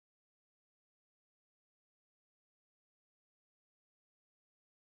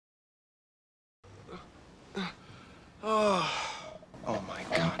Oh my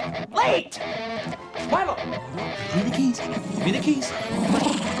God. Late! Milo! Give me the keys. Give me the keys.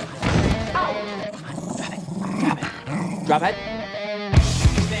 Ow! Drop it. Drop it.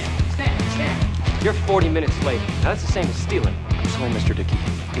 Stand. You're 40 minutes late. Now that's the same as stealing. I'm sorry, Mr. Dickey.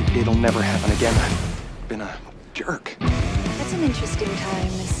 It'll never happen again. I've been a jerk. That's an interesting time,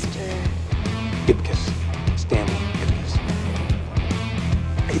 Mr. Ipkiss. Stanley Ipkiss.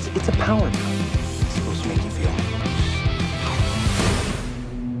 It's a power drug. It's supposed to make you feel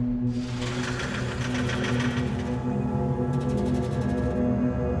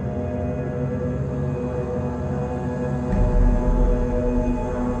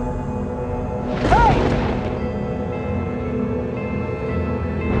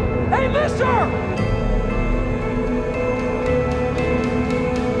Hey, mister!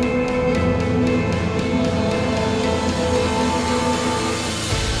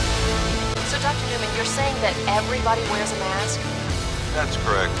 So, Dr. Newman, you're saying that everybody wears a mask? That's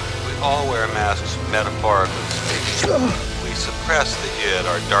correct. We all wear masks metaphorically speaking. We suppress the id,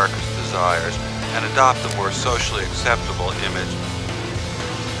 our darkest desires, and adopt a more socially acceptable image.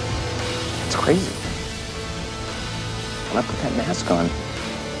 It's crazy. When I put that mask on,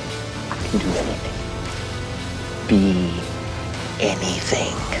 I can do anything. Be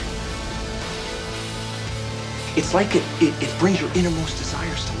anything. It's like it brings your innermost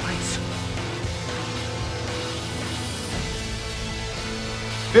desires to life.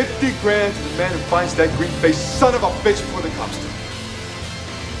 50 grand to the man who finds that green-faced son of a bitch before the cops do.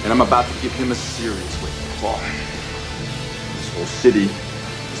 And I'm about to give him a serious wake up call. This whole city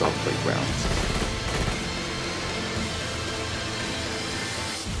is our playground.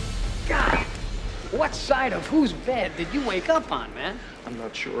 God, what side of whose bed did you wake up on, man? I'm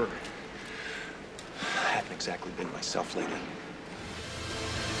not sure. I haven't exactly been myself lately.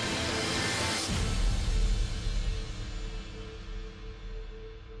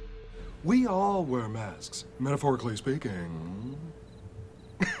 We all wear masks, metaphorically speaking.